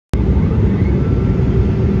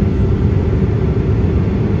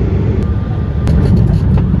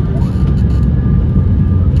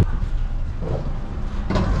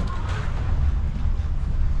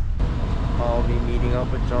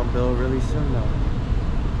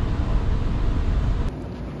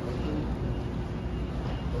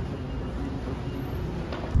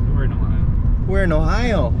We're in Ohio. We're in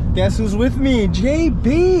Ohio. Guess who's with me?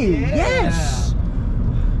 JB. Yeah. Yes.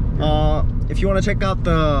 If you want to check out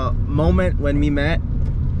the moment when we met,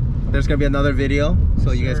 there's gonna be another video,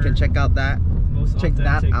 so you guys can check out that. Check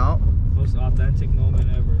that out. Most authentic moment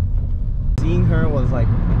ever. Seeing her was like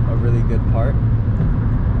a really good part.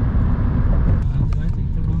 Did I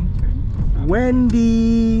take the wrong turn?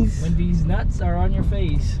 Wendy's. Wendy's nuts are on your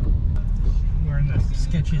face. We're in the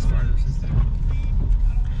sketchiest part of the system.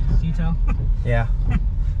 Can you tell? Yeah.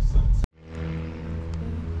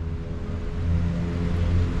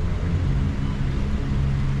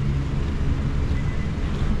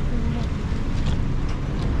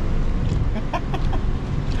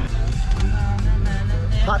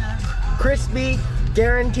 Hot, crispy,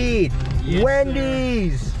 guaranteed. Yes,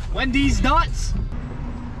 Wendy's. Sir. Wendy's nuts.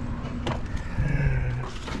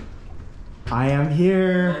 I am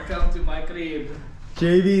here. Welcome to my crib.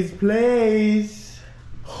 JB's place.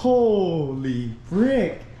 Holy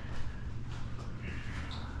frick.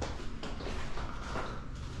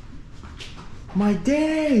 My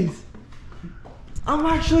days. I'm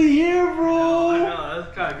actually here, bro. I know,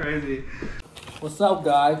 that's kind of crazy. What's up,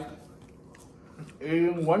 guys?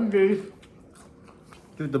 Eating Wendy's.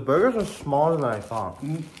 Dude, the burgers are smaller than I thought.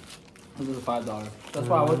 This is $5. That's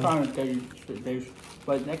why we're trying to get you straight days.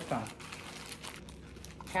 But next time.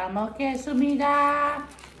 잘 먹겠습니다.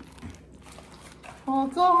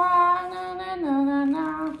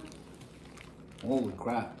 Holy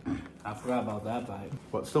crap. I forgot about that bite.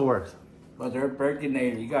 What still works? But they're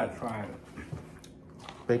baconated. You gotta try it.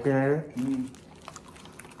 Baconator?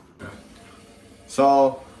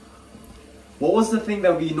 So, what was the thing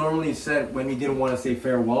that we normally said when we didn't want to say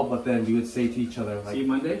farewell, but then we would say to each other like, See you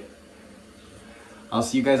Monday? I'll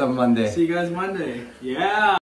see you guys on Monday. See you guys Monday. Yeah.